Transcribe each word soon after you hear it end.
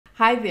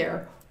Hi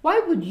there. Why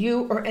would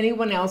you or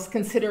anyone else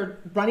consider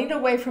running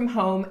away from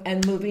home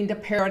and moving to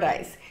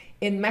paradise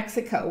in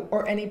Mexico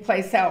or any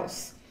place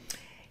else?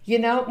 You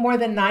know, more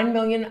than 9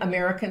 million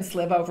Americans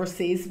live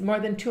overseas, more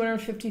than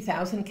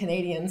 250,000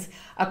 Canadians.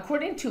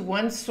 According to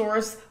one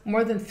source,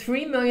 more than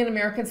 3 million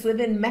Americans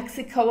live in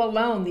Mexico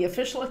alone. The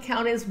official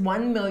account is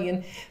 1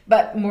 million,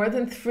 but more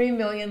than 3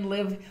 million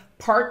live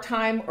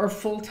part-time or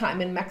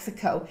full-time in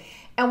Mexico.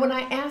 And when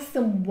I ask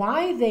them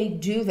why they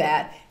do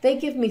that, they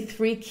give me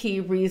 3 key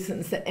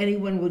reasons that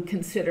anyone would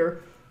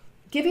consider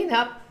giving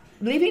up,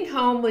 leaving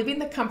home, leaving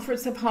the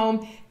comforts of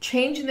home,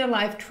 changing their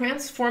life,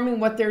 transforming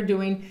what they're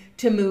doing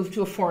to move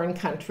to a foreign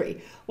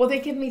country. Well, they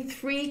give me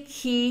 3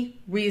 key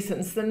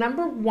reasons. The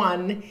number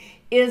one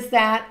is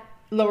that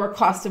lower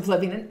cost of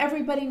living, and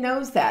everybody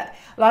knows that.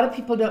 A lot of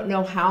people don't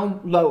know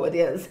how low it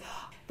is.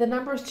 The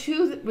number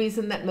 2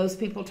 reason that most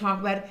people talk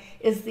about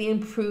is the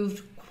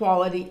improved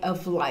quality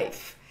of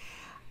life.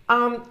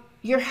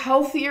 You're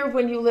healthier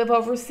when you live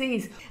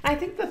overseas. I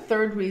think the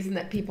 3rd reason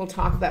that people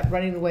talk about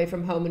running away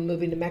from home and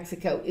moving to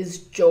Mexico is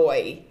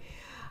joy.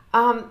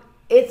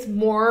 It's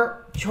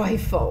more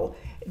joyful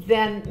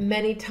than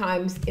many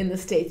times in the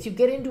States. You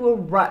get into a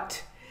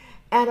rut,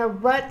 and a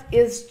rut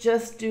is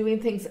just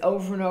doing things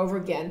over and over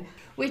again.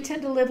 We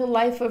tend to live a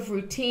life of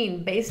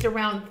routine based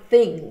around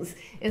things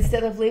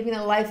instead of living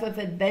a life of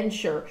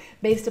adventure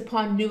based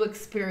upon new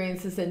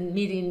experiences and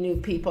meeting new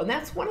people. And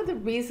that's one of the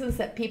reasons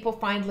that people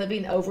find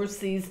living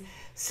overseas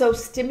so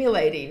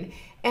stimulating.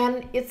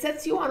 And it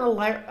sets you on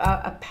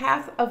a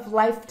path of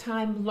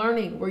lifetime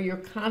learning where you're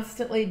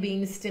constantly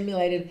being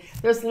stimulated.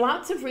 There's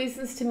lots of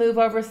reasons to move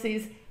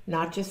overseas,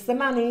 not just the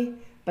money,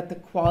 but the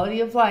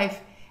quality of life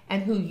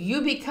and who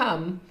you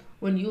become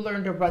when you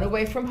learn to run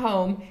away from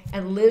home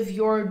and live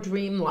your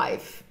dream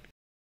life.